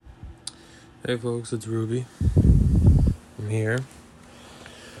Hey folks, it's Ruby. I'm here,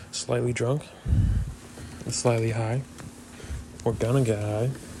 slightly drunk, slightly high. We're gonna get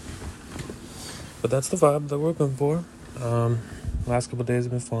high, but that's the vibe that we're going for. Last couple days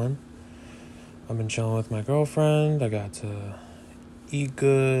have been fun. I've been chilling with my girlfriend. I got to eat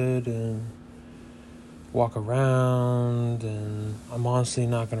good and walk around, and I'm honestly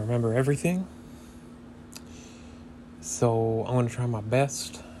not gonna remember everything. So I'm gonna try my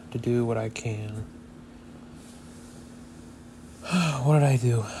best to do what I can. What did I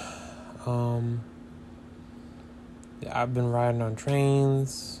do? I've been riding on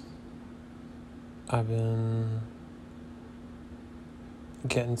trains. I've been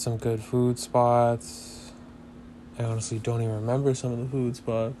getting some good food spots. I honestly don't even remember some of the food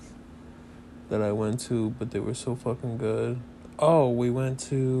spots that I went to, but they were so fucking good. Oh, we went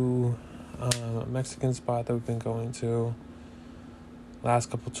to a Mexican spot that we've been going to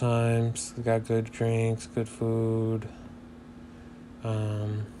last couple times. We got good drinks, good food.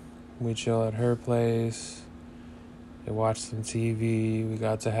 We chill at her place. We watched some TV. We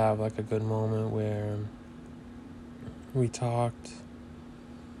got to have like a good moment where we talked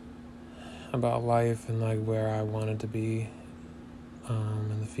about life and like where I wanted to be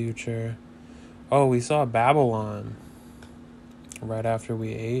in the future. Oh, we saw Babylon right after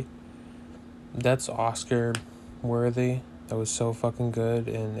we ate. That's Oscar worthy. That was so fucking good,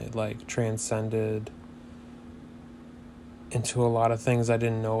 and it like transcended into a lot of things I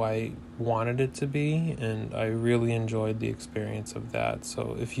didn't know I wanted it to be, and I really enjoyed the experience of that.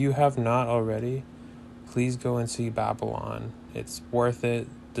 So if you have not already, please go and see Babylon. It's worth it.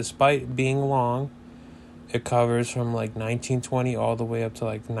 Despite being long, it covers from like 1920 all the way up to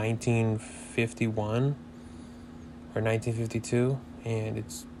like 1951 or 1952, and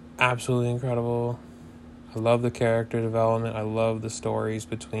it's absolutely incredible. I love the character development. I love the stories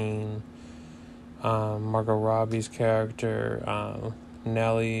between Margot Robbie's character,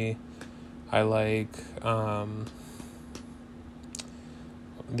 Nellie. I like I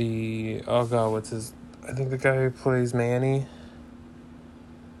think the guy who plays Manny.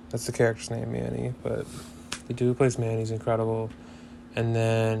 That's the character's name, Manny, but the dude who plays Manny's incredible. And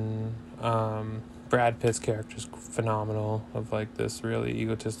then Brad Pitt's character is phenomenal, of like this really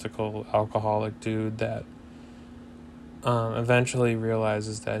egotistical alcoholic dude that eventually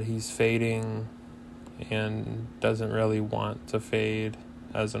realizes that he's fading and doesn't really want to fade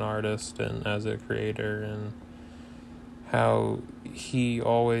as an artist and as a creator, and how he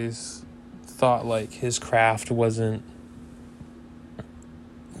always thought like his craft wasn't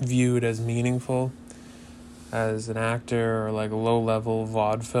viewed as meaningful as an actor, or like low-level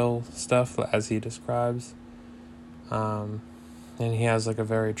vaudeville stuff, as he describes. And he has like a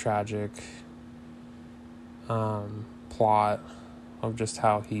very tragic plot of just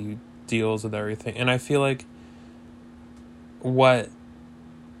how he deals with everything. And I feel like what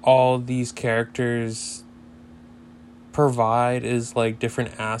all these characters provide is like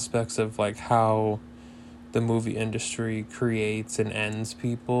different aspects of like how the movie industry creates and ends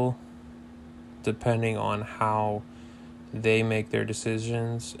people, depending on how they make their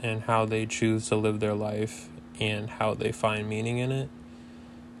decisions and how they choose to live their life and how they find meaning in it.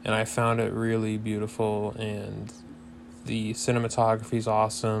 And I found it really beautiful, and the cinematography is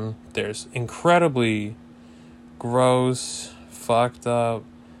awesome. There's incredibly gross, fucked up,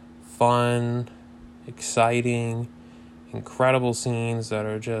 fun, exciting, incredible scenes that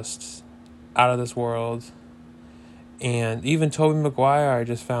are just out of this world. And even Tobey Maguire, I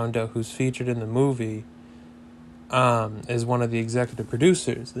just found out, who's featured in the movie, is one of the executive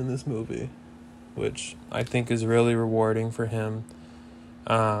producers in this movie, which I think is really rewarding for him.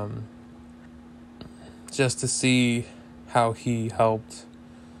 Just to see how he helped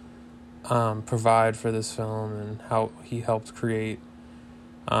provide for this film, and how he helped create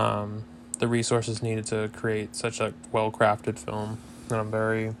the resources needed to create such a well-crafted film. And I'm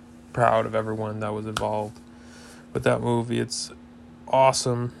very proud of everyone that was involved with that movie. It's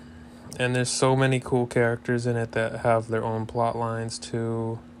awesome, and there's so many cool characters in it that have their own plot lines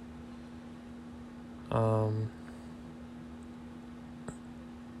too.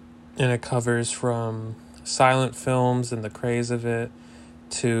 And it covers from silent films and the craze of it,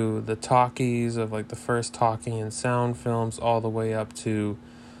 to the talkies of like the first talkie and sound films, all the way up to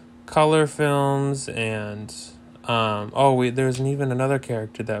color films. And there's even another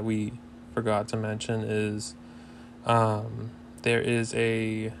character that we forgot to mention is there is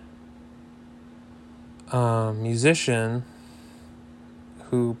a musician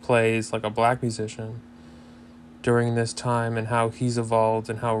who plays like a black musician during this time, and how he's evolved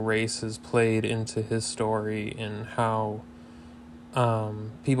and how race has played into his story, and how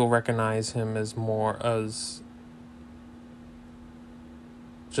people recognize him as more as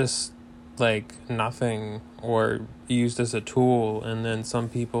just like nothing or used as a tool, and then some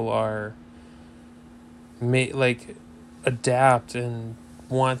people are like adapt and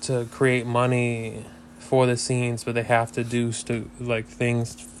want to create money for the scenes, but they have to do like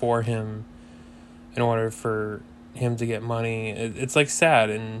things for him in order for him to get money. It's like sad,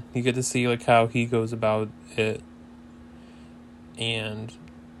 and you get to see like how he goes about it and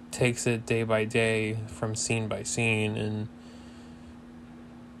takes it day by day from scene by scene, and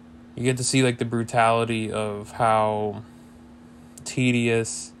you get to see like the brutality of how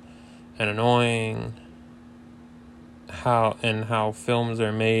tedious and annoying how films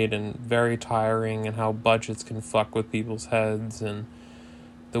are made, and very tiring, and how budgets can fuck with people's heads, and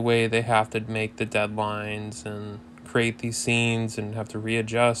the way they have to make the deadlines and create these scenes and have to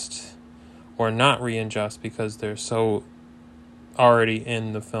readjust or not readjust because they're so already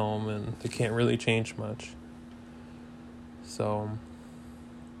in the film and they can't really change much. So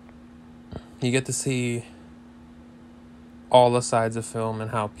you get to see all the sides of film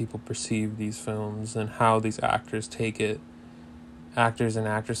and how people perceive these films and how these actors take it. Actors and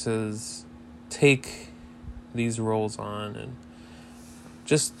actresses take these roles on, and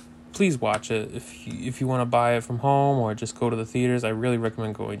just please watch it. If you want to buy it from home or just go to the theaters, I really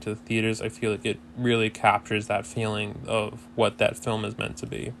recommend going to the theaters. I feel like it really captures that feeling of what that film is meant to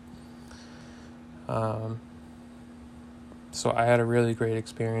be. So I had a really great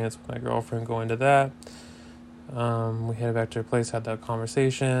experience with my girlfriend going to that. We headed back to her place, had that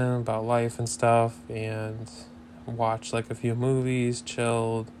conversation about life and stuff, and watched like a few movies,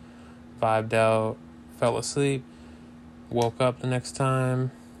 chilled, vibed out, fell asleep, woke up the next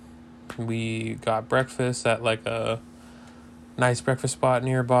time. We got breakfast at like a nice breakfast spot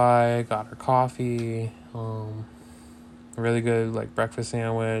nearby, got her coffee, really good like breakfast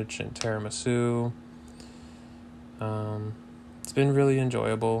sandwich and tiramisu. It's been really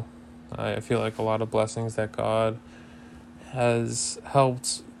enjoyable. I feel like a lot of blessings that God has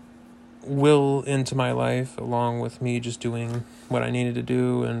helped will into my life, along with me just doing what I needed to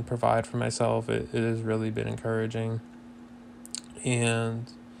do and provide for myself. It has really been encouraging. And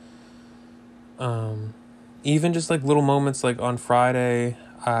even just like little moments, like on Friday,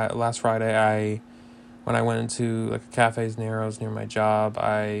 last Friday, when I went into like a Cafe's Narrows near my job,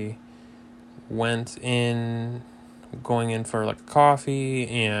 I went in, going in for like a coffee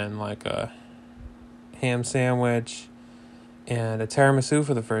and like a ham sandwich and a tiramisu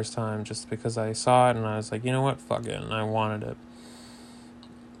for the first time, just because I saw it and I was like, you know what, fuck it, and I wanted it.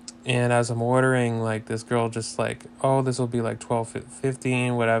 And as I'm ordering, like this girl just like, oh, this will be like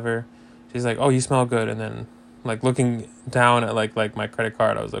 $12.15, whatever. She's like, oh, you smell good. And then like looking down at like my credit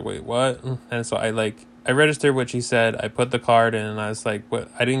card, I was like, wait, what? And so I registered what she said. I put the card in and I was like, what?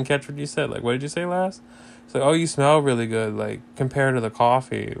 I didn't catch what you said. Like, what did you say last? It's like, oh, you smell really good. Like compared to the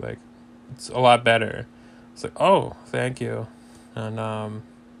coffee, like it's a lot better. It's like, oh, thank you. And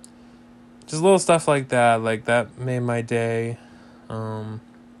just little stuff like that made my day. And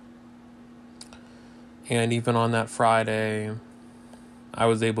even on that Friday, I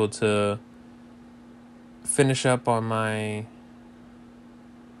was able to finish up on my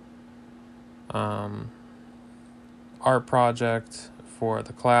art project for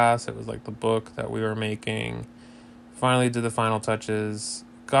the class. It was like the book that we were making. Finally did the final touches.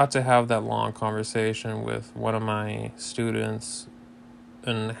 Got to have that long conversation with one of my students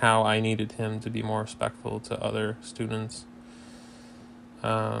and how I needed him to be more respectful to other students.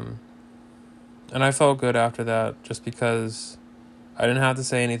 And I felt good after that, just because I didn't have to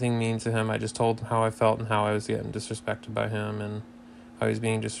say anything mean to him. I just told him how I felt and how I was getting disrespected by him and how he's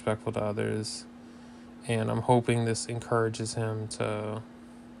being disrespectful to others. And I'm hoping this encourages him to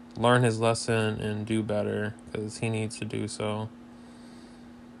learn his lesson and do better, because he needs to do so.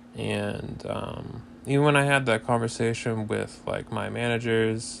 And even when I had that conversation with like my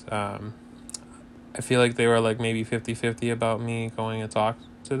managers, I feel like they were like maybe 50-50 about me going and talk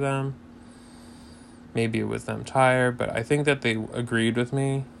to them. Maybe it was them tired, but I think that they agreed with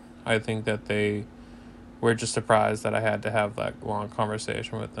me. I think that they were just surprised that I had to have that long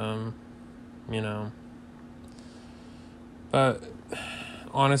conversation with them, you know. But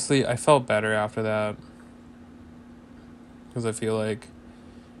honestly, I felt better after that, because I feel like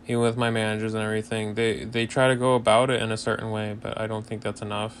even with my managers and everything, they try to go about it in a certain way, but I don't think that's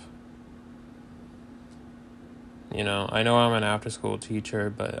enough. You know I'm an after-school teacher,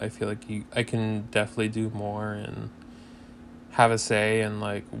 but I feel like I can definitely do more and have a say in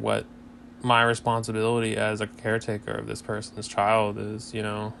like what my responsibility as a caretaker of this person's child is,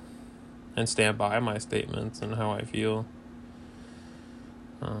 and stand by my statements and how I feel.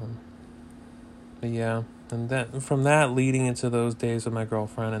 But yeah, and then from that leading into those days with my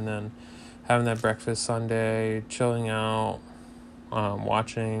girlfriend, and then having that breakfast Sunday, chilling out,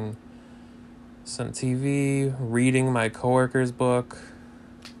 watching some TV, reading my coworker's book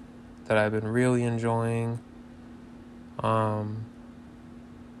that I've been really enjoying, and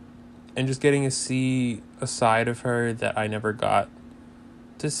just getting to see a side of her that I never got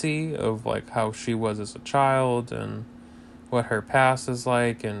to see, of like how she was as a child and what her past is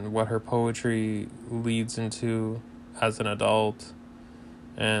like and what her poetry leads into as an adult.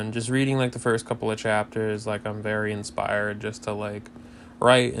 And just reading like the first couple of chapters, like I'm very inspired just to like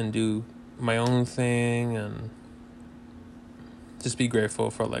write and do my own thing and just be grateful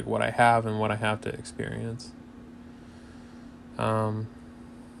for like what I have and what I have to experience.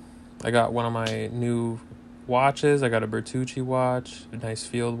 I got one of my new watches. I got a Bertucci watch, a nice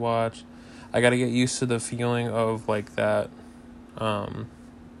field watch. I got to get used to the feeling of like that,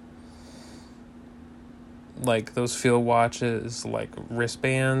 like those field watches, like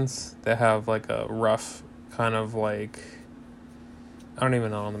wristbands that have like a rough kind of like, I don't even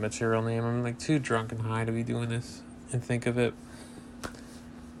know the material name. I'm like too drunk and high to be doing this and think of it.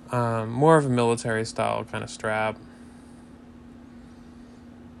 More of a military style kind of strap.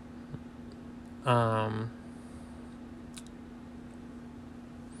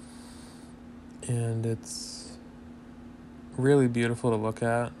 And it's really beautiful to look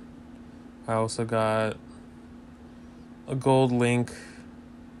at. I also got a gold link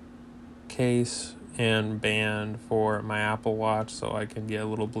case and band for my Apple Watch so I can get a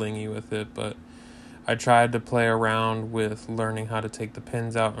little blingy with it, but I tried to play around with learning how to take the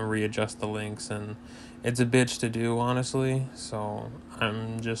pins out and readjust the links, and it's a bitch to do, honestly, so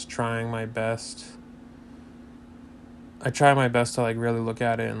I'm just trying my best. I try my best to like really look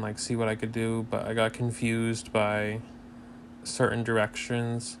at it and like see what I could do, but I got confused by certain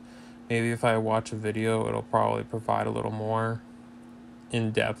directions. Maybe if I watch a video, it'll probably provide a little more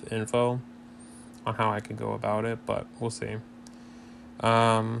in-depth info on how I could go about it, but we'll see.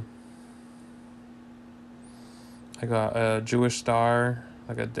 I got a Jewish star,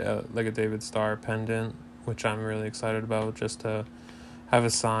 like a David Star pendant, which I'm really excited about, just to have a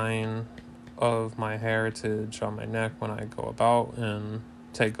sign of my heritage on my neck when I go about, and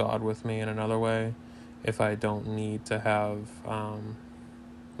take God with me in another way if I don't need to have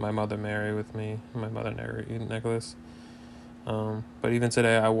my Mother Mary with me, my Mother Mary necklace. But even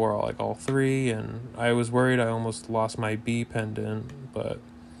today I wore all three, and I was worried I almost lost my B pendant, but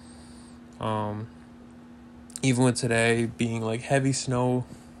even with today being like heavy snow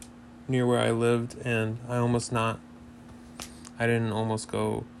near where I lived, and I didn't almost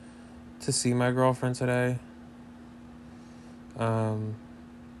go to see my girlfriend today. I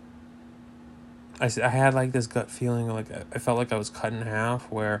had like this gut feeling, like I felt like I was cut in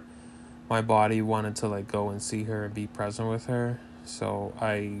half, where my body wanted to like go and see her and be present with her. So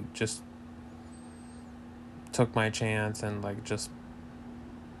I just took my chance and like just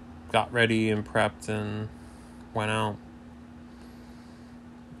got ready and prepped and went out.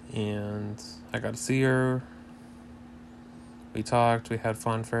 And I got to see her. We talked, we had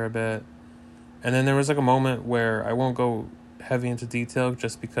fun for a bit. And then there was like a moment where I won't go heavy into detail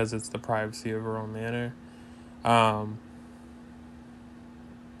just because it's the privacy of her own manner.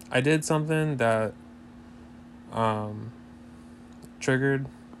 I did something that triggered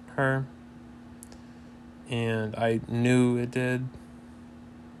her, and I knew it did.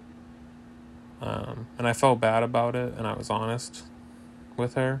 And I felt bad about it, and I was honest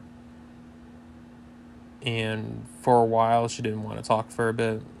with her. And for a while, she didn't want to talk for a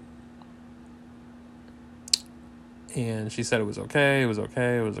bit. And she said it was okay,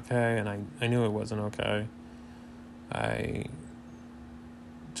 and I knew it wasn't okay. I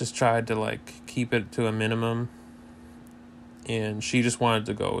just tried to like keep it to a minimum. And she just wanted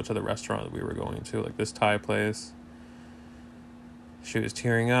to go to the restaurant that we were going to, like this Thai place. She was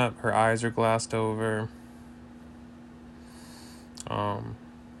tearing up, her eyes are glassed over.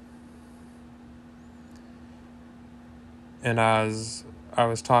 And as I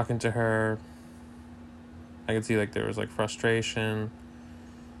was talking to her, I could see like there was like frustration.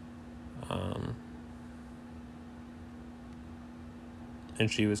 And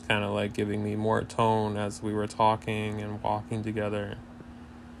she was kind of like giving me more tone as we were talking and walking together.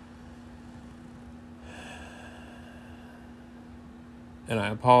 And I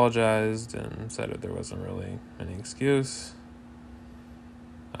apologized and said that there wasn't really any excuse.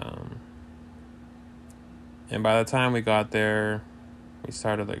 And by the time we got there, we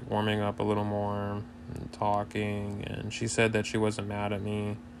started like warming up a little more and talking. And she said that she wasn't mad at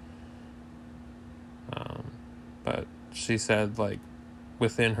me. But she said like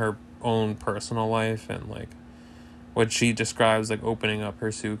within her own personal life, and like what she describes like opening up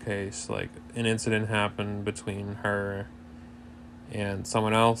her suitcase. Like an incident happened between her and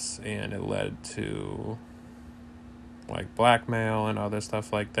someone else, and it led to like blackmail and other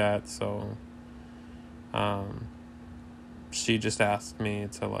stuff like that. So she just asked me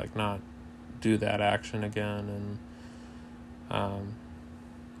to like not do that action again, and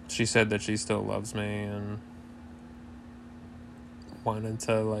she said that she still loves me and wanted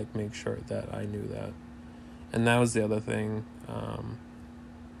to like make sure that I knew that. And that was the other thing.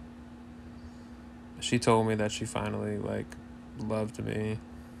 She told me that she finally like loved me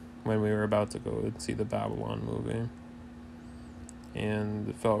when we were about to go and see the Babylon movie, and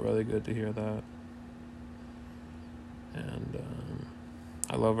it felt really good to hear that. And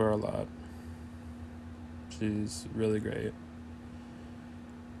I love her a lot. She's really great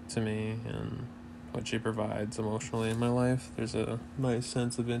to me, and what she provides emotionally in my life. There's a nice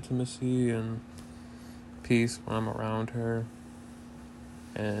sense of intimacy and peace when I'm around her.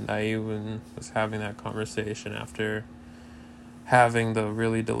 And I even was having that conversation after having the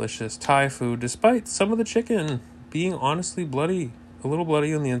really delicious Thai food, despite some of the chicken being honestly bloody, a little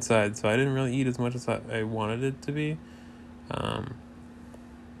bloody on the inside. So I didn't really eat as much as I wanted it to be.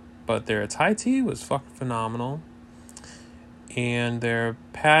 But their Thai tea was fucking phenomenal. And their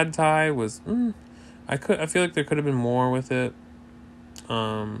pad Thai was, I feel like there could have been more with it.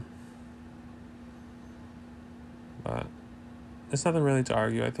 But there's nothing really to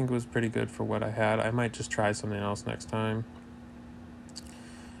argue. I think it was pretty good for what I had. I might just try something else next time.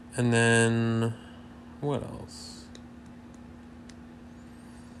 And then, what else?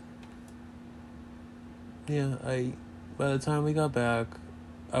 Yeah, by the time we got back,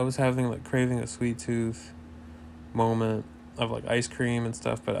 I was having like craving a sweet tooth moment of like ice cream and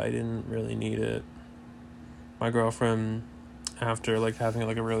stuff, but I didn't really need it. My girlfriend, after like having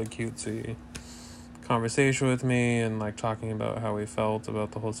like a really cutesy conversation with me and like talking about how we felt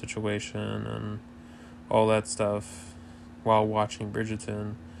about the whole situation and all that stuff while watching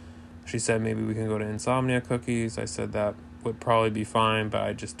Bridgerton, she said maybe we can go to Insomnia Cookies. I said that would probably be fine, but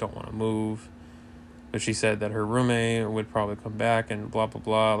I just don't want to move. But she said that her roommate would probably come back and blah blah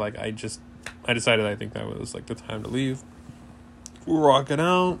blah. Like I decided I think that was like the time to leave. We're walking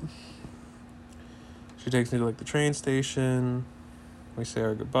out. She takes me to like the train station. We say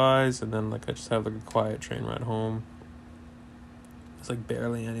our goodbyes, and then like I just have like a quiet train ride home. There's like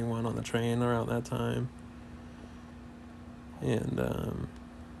barely anyone on the train around that time. And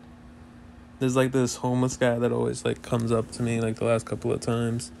there's like this homeless guy that always like comes up to me like the last couple of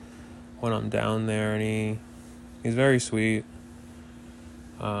times when I'm down there, and he's very sweet.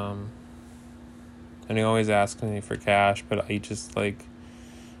 And he always asks me for cash, but I just like,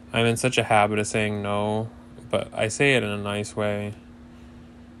 I'm in such a habit of saying no, but I say it in a nice way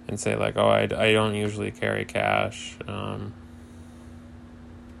and say like, oh, I don't usually carry cash. And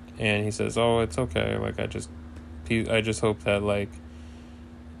he says, oh, it's okay. Like, I just hope that like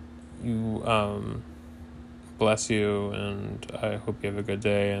you, bless you, and I hope you have a good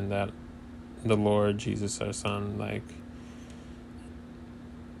day, and that the Lord Jesus, our son, like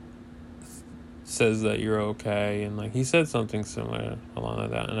says that you're okay. And like he said something similar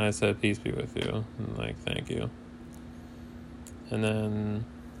along that, and I said, peace be with you, and like thank you. And then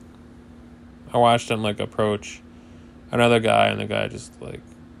I watched him like approach another guy, and the guy just like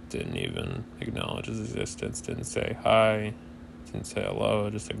didn't even acknowledge his existence, didn't say hi, didn't say hello,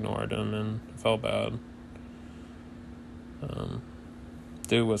 just ignored him, and I felt bad.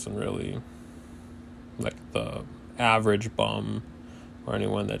 Dude wasn't really like the average bum or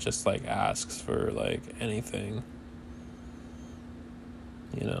anyone that just like asks for like anything,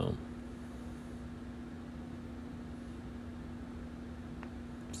 you know.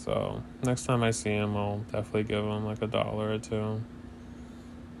 So next time I see him, I'll definitely give him like $1 or $2,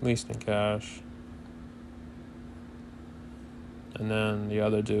 at least in cash. And then the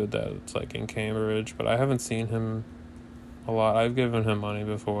other dude that's like in Cambridge, but I haven't seen him a lot. I've given him money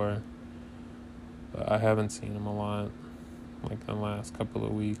before, but I haven't seen him a lot like the last couple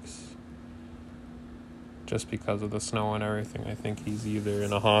of weeks, just because of the snow and everything. I think he's either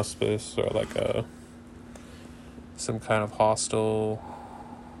in a hospice or like some kind of hostel,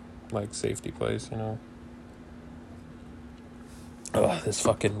 like safety place, you know. Ugh, this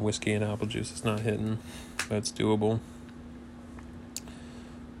fucking whiskey and apple juice is not hitting, but it's doable.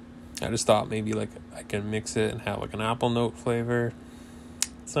 I just thought maybe like I can mix it and have like an apple note flavor.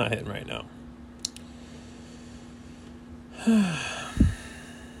 It's not hitting right now.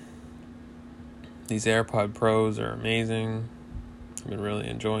 These AirPod Pros are amazing. I've been really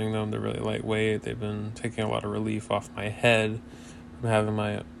enjoying them. They're really lightweight. They've been taking a lot of relief off my head I'm having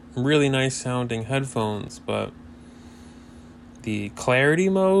my really nice sounding headphones, but the clarity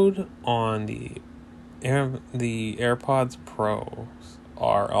mode on the AirPods Pros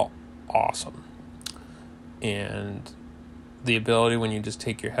are awesome. And the ability when you just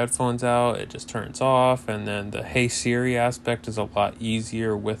take your headphones out, it just turns off, and then the Hey Siri aspect is a lot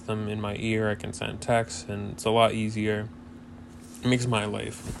easier with them in my ear. I can send texts, and it's a lot easier. It makes my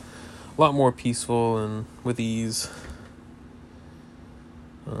life a lot more peaceful and with ease.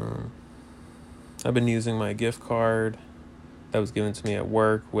 I've been using my gift card that was given to me at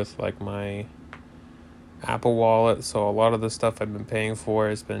work with like my Apple Wallet, so a lot of the stuff I've been paying for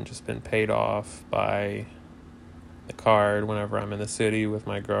has been paid off by the card whenever I'm in the city with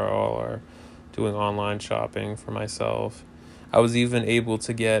my girl or doing online shopping for myself. I was even able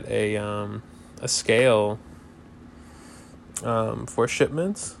to get a scale for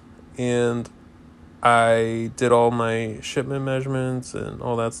shipments, and I did all my shipment measurements and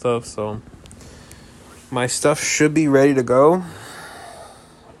all that stuff, so my stuff should be ready to go.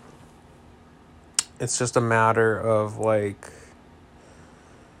 It's just a matter of like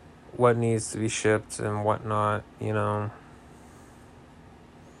what needs to be shipped and whatnot, and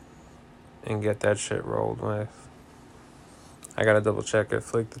get that shit rolled with. I gotta double check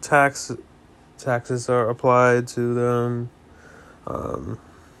if like the taxes are applied to them.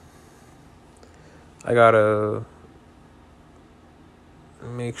 I gotta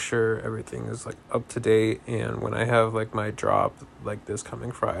make sure everything is like up to date, and when I have like my drop like this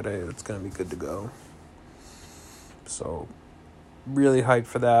coming Friday, it's gonna be good to go. So really hyped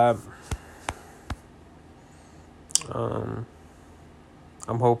for that. I'm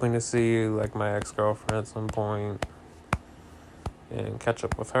hoping to see like my ex-girlfriend at some point and catch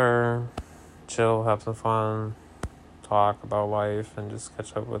up with her, chill, have some fun, talk about life, and just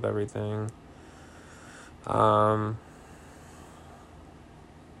catch up with everything. I'm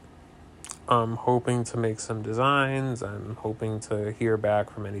hoping to make some designs. I'm hoping to hear back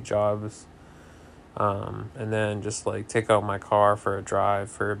from any jobs. And then just like take out my car for a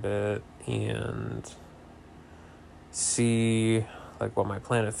drive for a bit and see like what my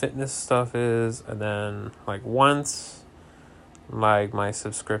Planet Fitness stuff is. And then like once like my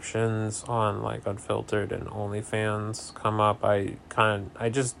subscriptions on like Unfiltered and OnlyFans come up, I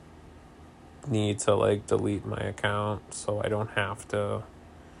just need to like delete my account so I don't have to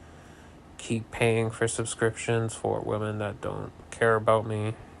keep paying for subscriptions for women that don't care about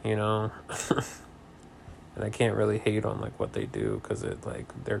me, And I can't really hate on like what they do because it like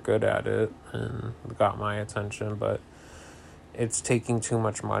they're good at it and got my attention, but it's taking too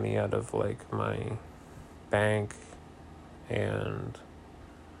much money out of like my bank, and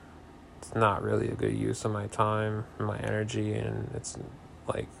it's not really a good use of my time and my energy, and it's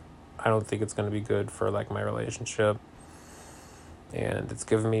like I don't think it's going to be good for like my relationship, and it's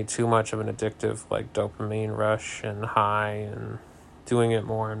given me too much of an addictive like dopamine rush and high, and doing it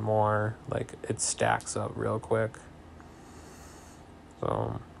more and more, like it stacks up real quick.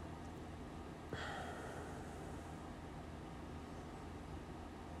 So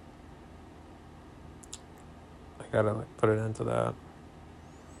I gotta like put it into that.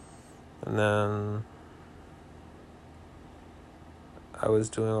 And then I was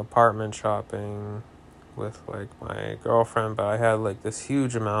doing apartment shopping with like my girlfriend, but I had like this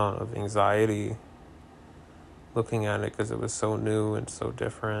huge amount of anxiety looking at it because it was so new and so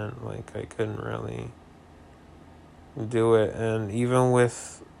different. Like I couldn't really do it, and even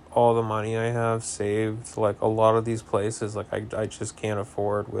with all the money I have saved, like a lot of these places like I just can't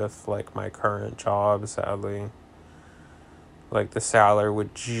afford with like my current job, sadly. Like the salary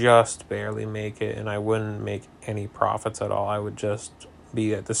would just barely make it, and I wouldn't make any profits at all. I would just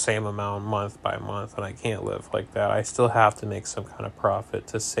be at the same amount month by month, and I can't live like that. I still have to make some kind of profit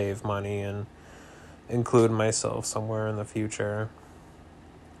to save money and include myself somewhere in the future,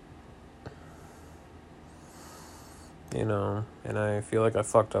 and I feel like I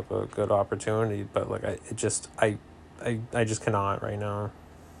fucked up a good opportunity, but like I just cannot right now.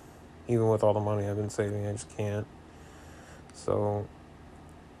 Even with all the money I've been saving, I just can't. So,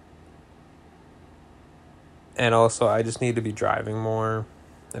 and also I just need to be driving more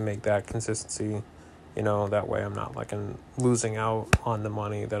and make that consistency, that way I'm not like losing out on the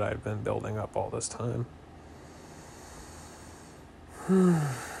money that I've been building up all this time. And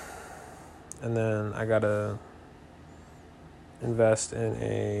then I gotta invest in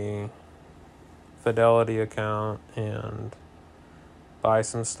a Fidelity account and buy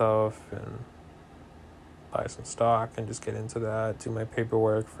some stuff and buy some stock and just get into that, do my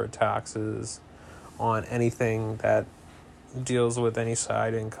paperwork for taxes on anything that deals with any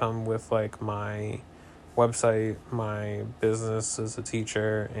side income with like my website, my business as a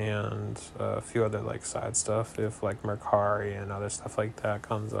teacher, and a few other like side stuff if like Mercari and other stuff like that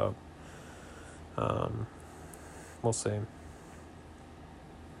comes up. We'll see.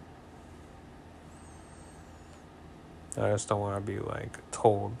 I just don't want to be like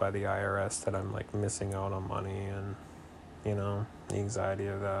told by the IRS that I'm like missing out on money, and the anxiety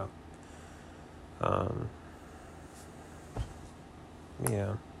of that.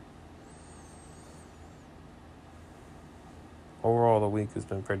 Yeah. Overall, the week has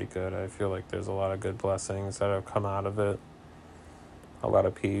been pretty good. I feel like there's a lot of good blessings that have come out of it. A lot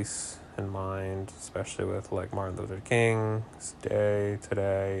of peace in mind, especially with like Martin Luther King's day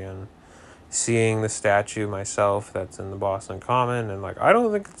today, and seeing the statue myself that's in the Boston Common, and like I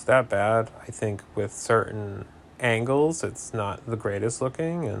don't think it's that bad. I think with certain angles it's not the greatest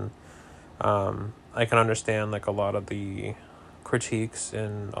looking, and I can understand like a lot of the critiques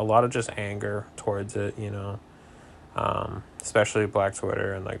and a lot of just anger towards it, especially Black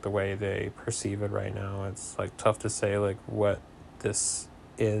Twitter and like the way they perceive it right now. It's like tough to say like what this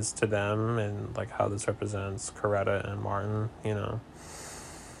is to them and like how this represents Coretta and Martin,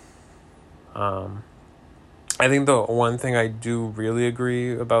 I think the one thing I do really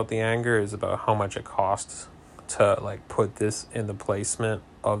agree about the anger is about how much it costs to like put this in the placement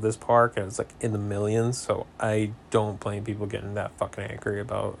of this park, and it's like in the millions. So I don't blame people getting that fucking angry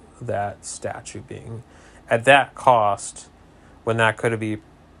about that statue being at that cost when that could be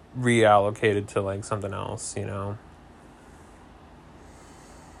reallocated to like something else,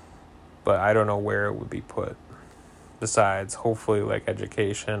 But I don't know where it would be put. Besides, hopefully, like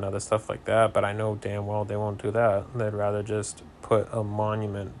education, other stuff like that. But I know damn well they won't do that. They'd rather just put a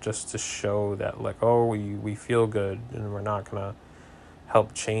monument just to show that, like, oh, we feel good and we're not going to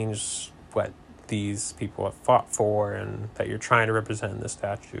help change what these people have fought for and that you're trying to represent in the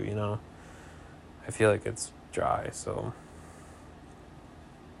statue, I feel like it's dry, so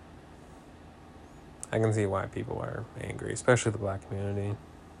I can see why people are angry, especially the Black community.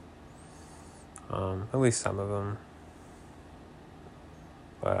 At least some of them.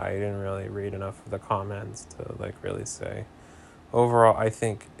 But I didn't really read enough of the comments to like really say. Overall, I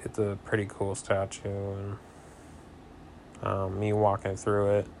think it's a pretty cool statue, and me walking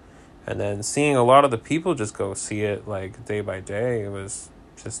through it and then seeing a lot of the people just go see it like day by day, it was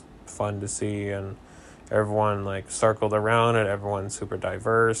just fun to see, and everyone like circled around it, everyone's super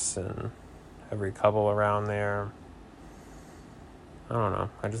diverse, and every couple around there. I don't know.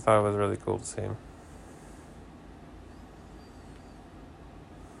 I just thought it was really cool to see.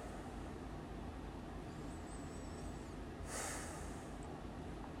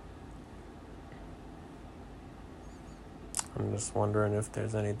 I'm just wondering if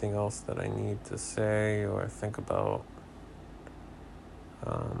there's anything else that I need to say or think about.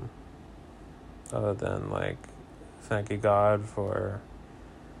 Other than like, thank you God for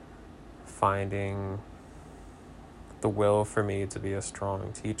finding the will for me to be a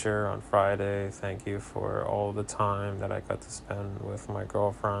strong teacher on Friday. Thank you for all the time that I got to spend with my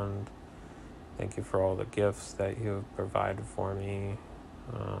girlfriend. Thank you for all the gifts that you've provided for me.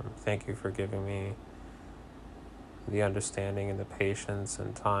 Thank you for giving me the understanding and the patience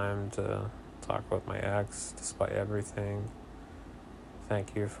and time to talk with my ex despite everything.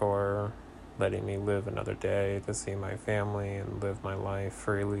 Thank you for letting me live another day to see my family and live my life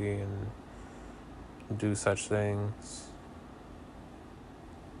freely and do such things.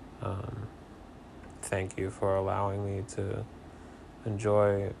 Thank you for allowing me to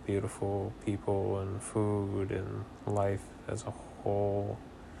enjoy beautiful people and food and life as a whole.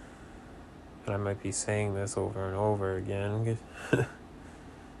 And I might be saying this over and over again.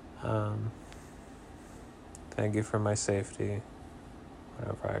 Thank you for my safety.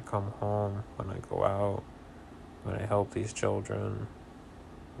 Whenever I come home, when I go out, when I help these children,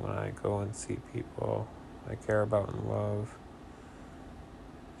 when I go and see people I care about and love.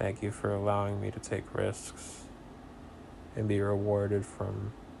 Thank you for allowing me to take risks and be rewarded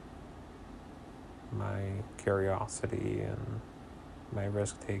from my curiosity and my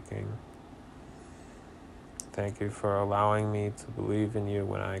risk-taking. Thank you for allowing me to believe in you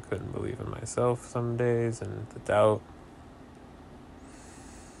when I couldn't believe in myself some days and the doubt.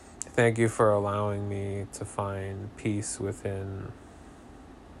 Thank you for allowing me to find peace within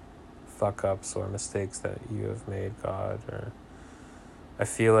fuck-ups or mistakes that you have made, God. Or I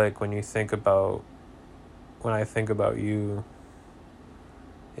feel like when I think about you,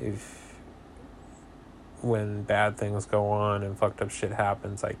 when bad things go on and fucked up shit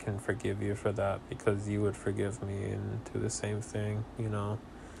happens, I can forgive you for that because you would forgive me and do the same thing,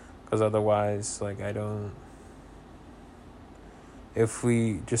 Because otherwise, like, I don't if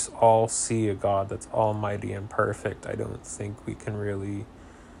we just all see a God that's almighty and perfect, I don't think we can really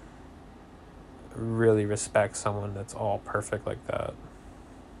respect someone that's all perfect like that.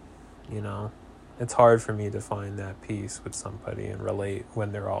 You know, it's hard for me to find that peace with somebody and relate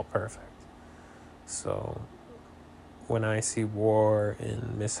when they're all perfect. So when I see war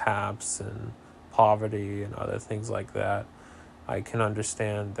and mishaps and poverty and other things like that, I can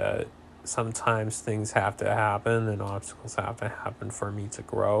understand that sometimes things have to happen and obstacles have to happen for me to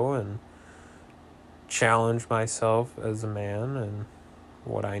grow and challenge myself as a man and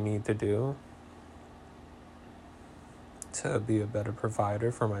what I need to do to be a better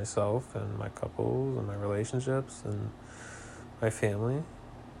provider for myself and my couples and my relationships and my family.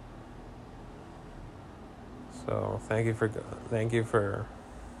 So thank you for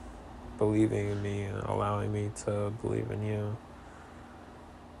believing in me and allowing me to believe in you,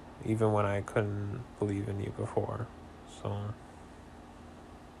 even when I couldn't believe in you before. So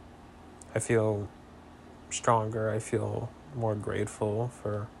I feel stronger. I feel more grateful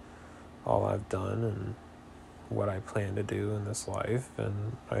for all I've done and what I plan to do in this life.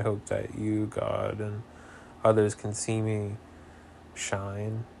 And I hope that you, God, and others can see me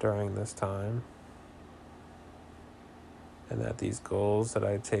shine during this time. And that these goals that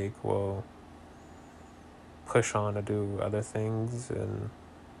I take will push on to do other things and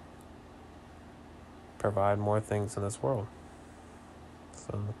provide more things in this world.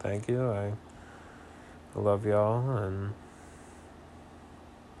 So thank you. I love y'all, and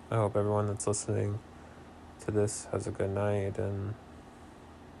I hope everyone that's listening to this has a good night and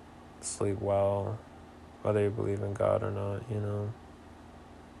sleep well, whether you believe in God or not, you know.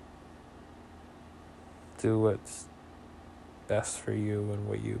 Do what's best for you and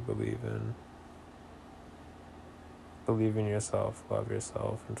what you believe in. Believe in yourself, love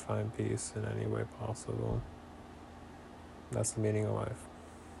yourself, and find peace in any way possible. That's the meaning of life.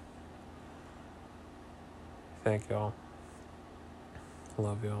 Thank y'all.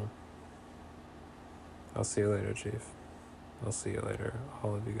 Love y'all. I'll see you later, Chief. I'll see you later,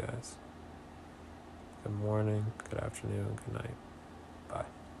 all of you guys. Good morning, good afternoon, good night.